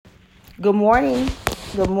Good morning.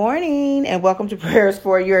 Good morning, and welcome to Prayers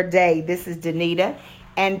for Your Day. This is Danita,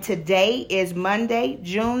 and today is Monday,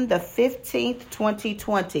 June the 15th,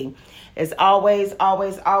 2020. As always,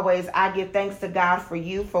 I give thanks to God for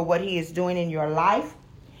you, for what He is doing in your life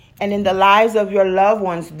and in the lives of your loved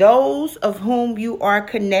ones, those of whom you are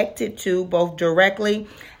connected to, both directly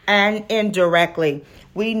and indirectly.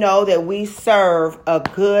 We know that we serve a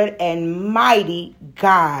good and mighty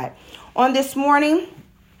God. On this morning,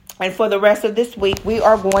 and for the rest of this week, we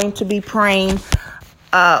are going to be praying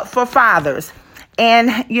for fathers.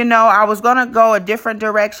 And, I was going to go a different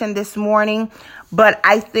direction this morning, but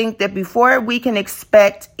I think that before we can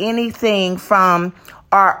expect anything from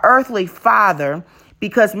our earthly father,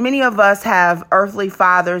 because many of us have earthly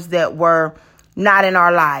fathers that were not in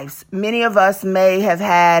our lives. Many of us may have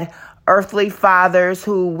had earthly fathers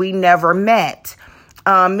who we never met.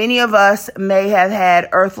 Many of us may have had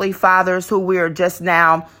earthly fathers who we are just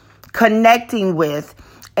now connecting with.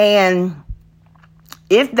 And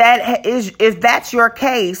if that's your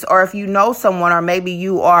case, or if you know someone, or maybe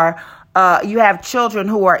you have children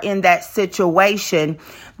who are in that situation,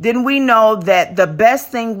 then we know that the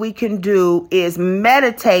best thing we can do is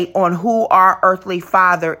meditate on who our earthly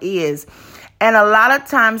father is. And a lot of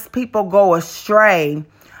times people go astray,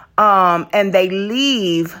 and they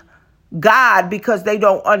leave God because they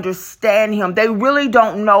don't understand Him. They really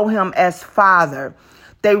don't know Him as Father.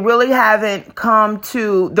 They really haven't come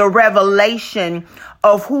to the revelation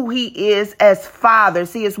of who He is as Father.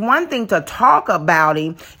 See, it's one thing to talk about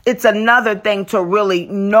Him. It's another thing to really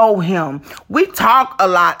know Him. We talk a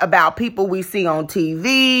lot about people we see on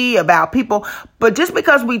TV, about people, but just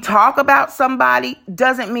because we talk about somebody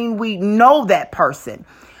doesn't mean we know that person.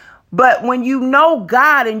 But when you know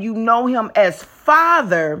God and you know Him as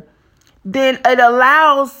Father, then it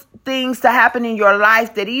allows things to happen in your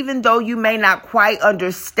life that even though you may not quite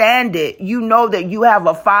understand it, you know that you have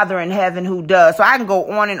a Father in heaven who does. So I can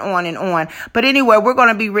go on and on and on. But anyway, we're going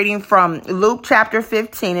to be reading from Luke chapter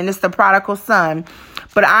 15, and it's the prodigal son.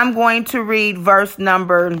 But I'm going to read verse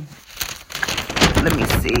number, let me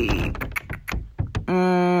see.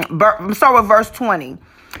 Start with verse 20.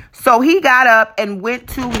 So he got up and went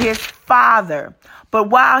to his father. But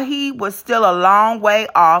while he was still a long way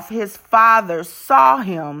off, his father saw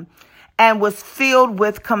him and was filled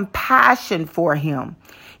with compassion for him.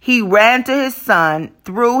 He ran to his son,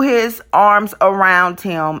 threw his arms around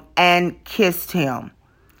him, and kissed him.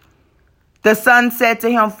 The son said to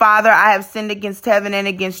him, "Father, I have sinned against heaven and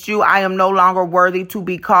against you. I am no longer worthy to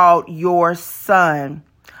be called your son."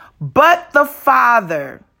 But the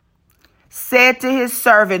father said to his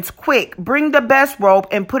servants, "Quick, bring the best robe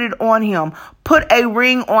and put it on him. Put a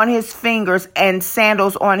ring on his fingers and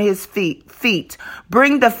sandals on his feet.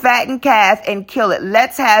 Bring the fattened calf and kill it.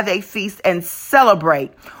 Let's have a feast and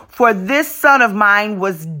celebrate. For this son of mine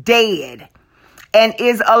was dead and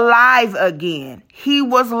is alive again. He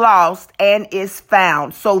was lost and is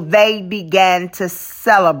found." So they began to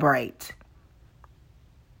celebrate.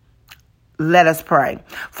 Let us pray.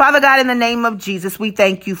 Father God, in the name of Jesus, we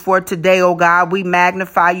thank you for today, oh God. We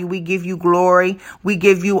magnify you. We give you glory. We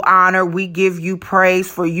give you honor. We give you praise,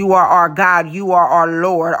 for you are our God. You are our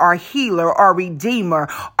Lord, our healer, our redeemer,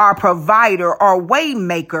 our provider, our way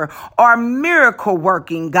maker, our miracle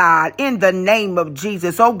working God. In the name of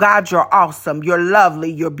Jesus, oh God, you're awesome. You're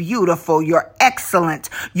lovely. You're beautiful. You're excellent.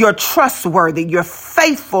 You're trustworthy. You're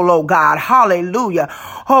faithful, oh God. Hallelujah.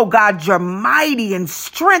 Oh God, you're mighty in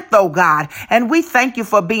strength, oh God. And we thank you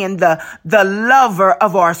for being the lover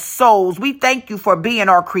of our souls. We thank you for being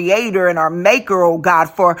our creator and our maker, oh God,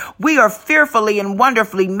 for we are fearfully and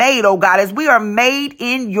wonderfully made, oh God, as we are made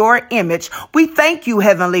in your image. We thank you,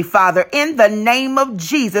 Heavenly Father, in the name of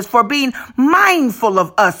Jesus, for being mindful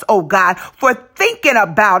of us, oh God, for thinking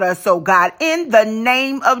about us, oh God, in the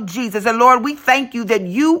name of Jesus. And Lord, we thank you that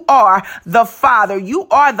you are the Father. You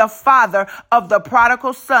are the Father of the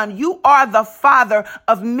prodigal son. You are the Father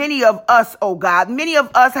of many of us, oh God. Many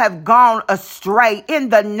of us have gone astray in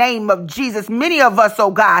the name of Jesus. Many of us,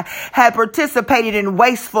 oh God, have participated in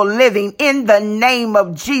wasteful living in the name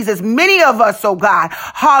of Jesus. Many of us, oh God,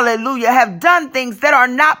 hallelujah, have done things that are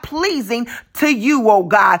not pleasing to you, oh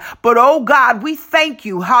God. But, oh God, we thank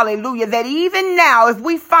you, hallelujah, that even now, if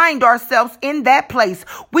we find ourselves in that place,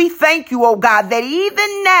 we thank you, oh God, that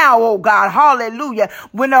even now, oh God, hallelujah,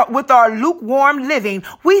 with our lukewarm living,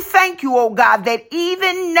 we thank you, oh God, that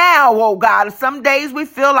even now, oh God, some days we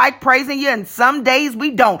feel like praising you and some days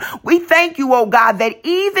we don't. We thank you, oh God, that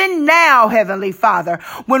even now, Heavenly Father,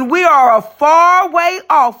 when we are a far way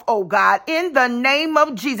off, oh God, in the name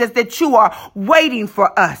of Jesus, that you are waiting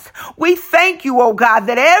for us. We thank thank you, oh God,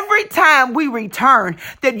 that every time we return,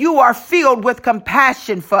 that you are filled with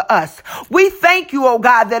compassion for us. We thank you, oh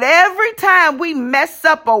God, that every time we mess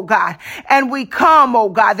up, oh God, and we come, oh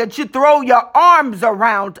God, that you throw your arms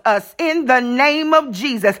around us in the name of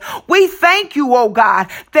Jesus. We thank you, oh God,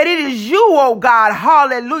 that it is you, oh God,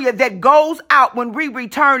 hallelujah, that goes out when we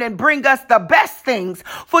return and bring us the best things.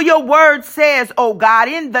 For your word says, oh God,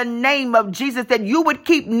 in the name of Jesus, that you would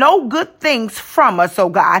keep no good things from us, oh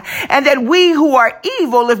God, and that we who are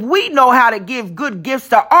evil, if we know how to give good gifts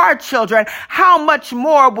to our children, how much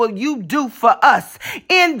more will you do for us?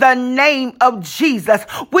 In the name of Jesus,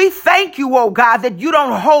 we thank you, oh God, that you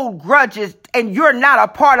don't hold grudges and you're not a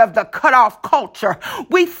part of the cutoff culture.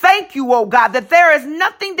 We thank you, oh God, that there is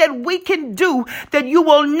nothing that we can do that you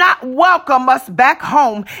will not welcome us back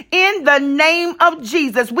home. In the name of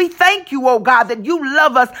Jesus, we thank you, oh God, that you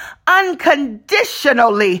love us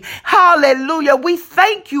unconditionally. Hallelujah. We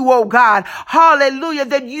thank you, oh God, hallelujah,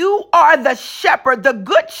 that you are the shepherd, the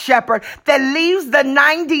good shepherd that leaves the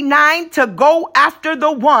 99 to go after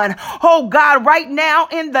the one. Oh God, right now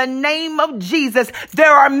in the name of Jesus,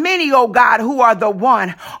 there are many, oh God, who are the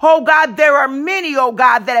one. Oh God, there are many, oh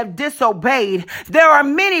God, that have disobeyed. There are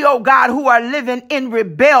many, oh God, who are living in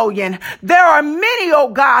rebellion. There are many, oh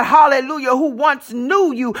God, hallelujah, who once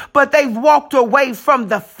knew you, but they've walked away from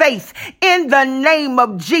the faith. In the name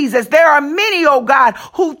of Jesus, there are many, oh God,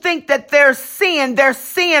 who think that their sin,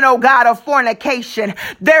 oh God, of fornication,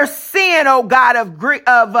 their sin, oh God,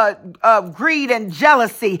 of greed and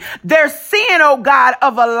jealousy, their sin, oh God,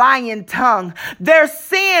 of a lying tongue, their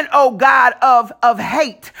sin, oh God, of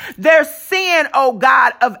hate, their sin, oh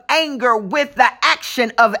God, of anger with the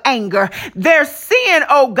action of anger, their sin,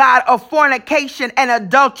 oh God, of fornication and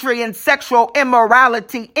adultery and sexual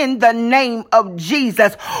immorality in the name of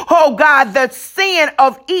Jesus. Oh God, the sin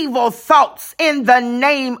of evil thoughts in the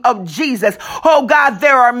name of Jesus. Oh God,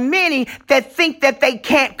 there are many that think that they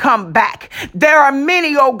can't come back. There are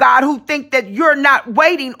many, oh God, who think that you're not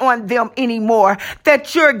waiting on them anymore,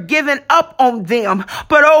 that you're giving up on them.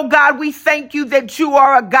 But oh God, we thank you that you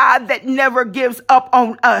are a God that never gives up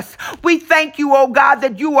on us. We thank you, oh God,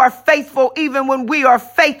 that you are faithful even when we are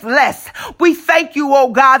faithless. We thank you, oh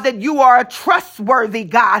God, that you are a trustworthy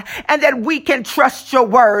God and that we can trust your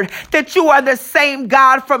word, that you are the same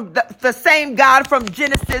God from the same God from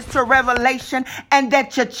Genesis to Revelation, and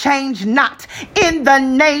that you change not. In the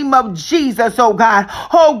name of Jesus, oh God.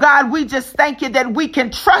 Oh God, we just thank you that we can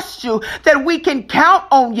trust you, that we can count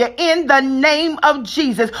on you in the name of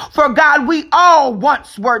Jesus. For God, we all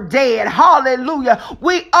once were dead. Hallelujah.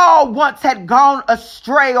 We all once had gone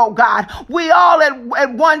astray, oh God. We all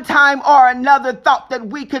at one time or another thought that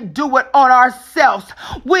we could do it on ourselves.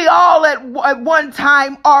 We all at one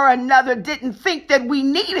time or another didn't think that we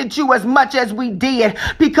needed you as much as we did,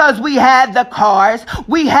 because we had the cars,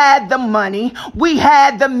 we had the money, we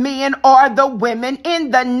had the men or the women.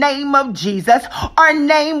 In the name of Jesus, our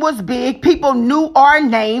name was big. People knew our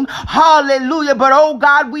name. Hallelujah. But oh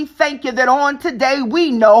God, we thank you that on today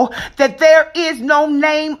we know that there is no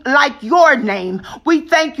name like your name. We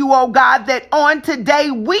thank you, oh God, that on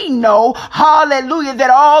today we know, hallelujah, that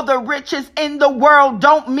all the riches in the world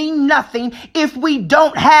don't mean nothing if we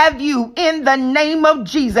don't have you. In the name of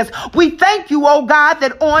Jesus, we thank you, oh God,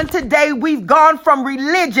 that on today we've gone from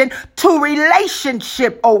religion to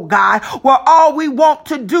relationship, oh God, where all we want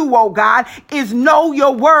to do, oh God, is know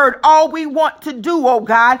your word. All we want to do, oh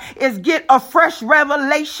God, is get a fresh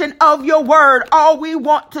revelation of your word. All we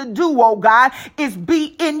want to do, oh God, is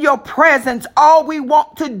be in your presence. All we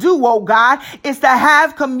want to do, oh God, is to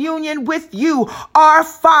have communion with you, our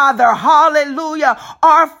Father. Hallelujah.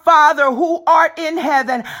 Our Father who art in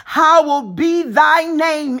heaven, hallowed be thy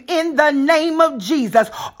name. In the name of Jesus.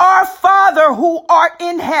 Our Father who art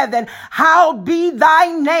in heaven, hallowed be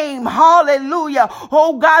thy name. Hallelujah.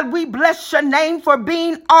 Oh God, we bless your name for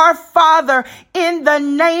being our Father. In the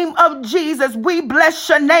name of Jesus, we bless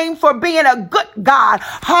your name for being a good God.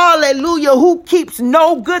 Hallelujah. Who keeps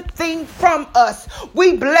no good thing from us.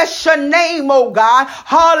 We bless your name, oh God.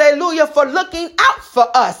 Hallelujah. For looking out for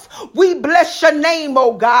us. We bless your name,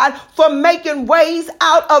 oh God, for making ways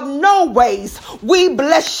out of no ways. We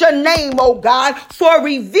bless your name, oh God, for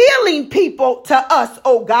revealing people to us,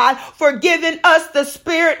 oh God, for giving us the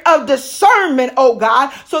spirit of discernment, oh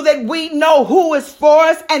God, so that we know who is for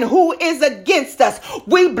us and who is against us.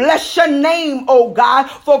 We bless your name, oh God,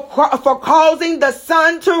 for causing the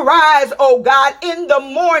sun to rise, oh God, in the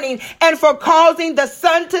morning, and for causing the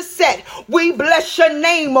sun to set. We bless your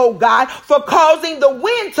name, oh God, for causing the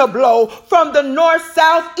wind to blow from the north,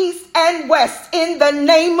 south, east, and west in the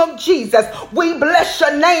name of Jesus. We bless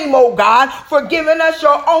your name, oh God, for giving us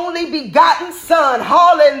your only begotten Son,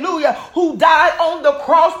 hallelujah, who died on the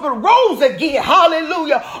cross but rose again,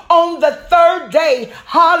 hallelujah, on the third day,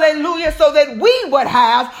 hallelujah, so that we would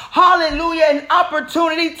have, hallelujah, an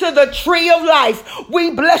opportunity to the tree of life.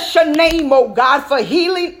 We bless your name, oh God, for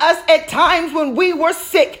healing us at times when we were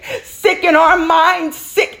sick in our minds,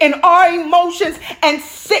 sick in our emotions, and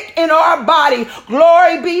sick in our body.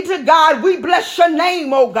 Glory be to God. We bless your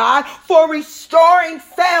name, oh God, for restoring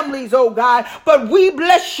families, oh God. But we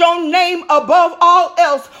bless your name above all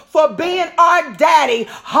else for being our daddy.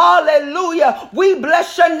 Hallelujah. We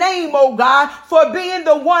bless your name, oh God, for being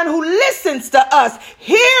the one who listens to us,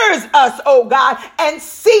 hears us, oh God, and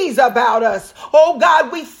sees about us. Oh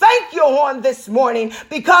God, we thank you on this morning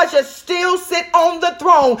because you still sit on the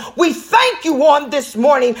throne. We thank you on this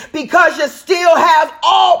morning because you still have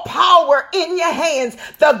all power in your hands.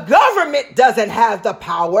 The government doesn't have the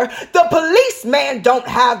power. The policeman don't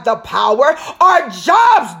have the power. Our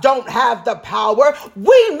jobs don't have the power.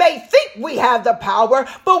 We may think we have the power,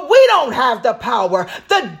 but we don't have the power.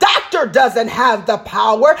 The doctor doesn't have the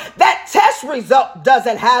power. That test result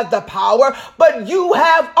doesn't have the power, but you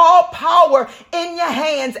have all power in your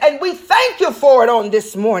hands. And we thank you for it on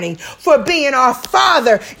this morning, for being our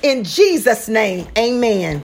Father in Jesus' name. Amen.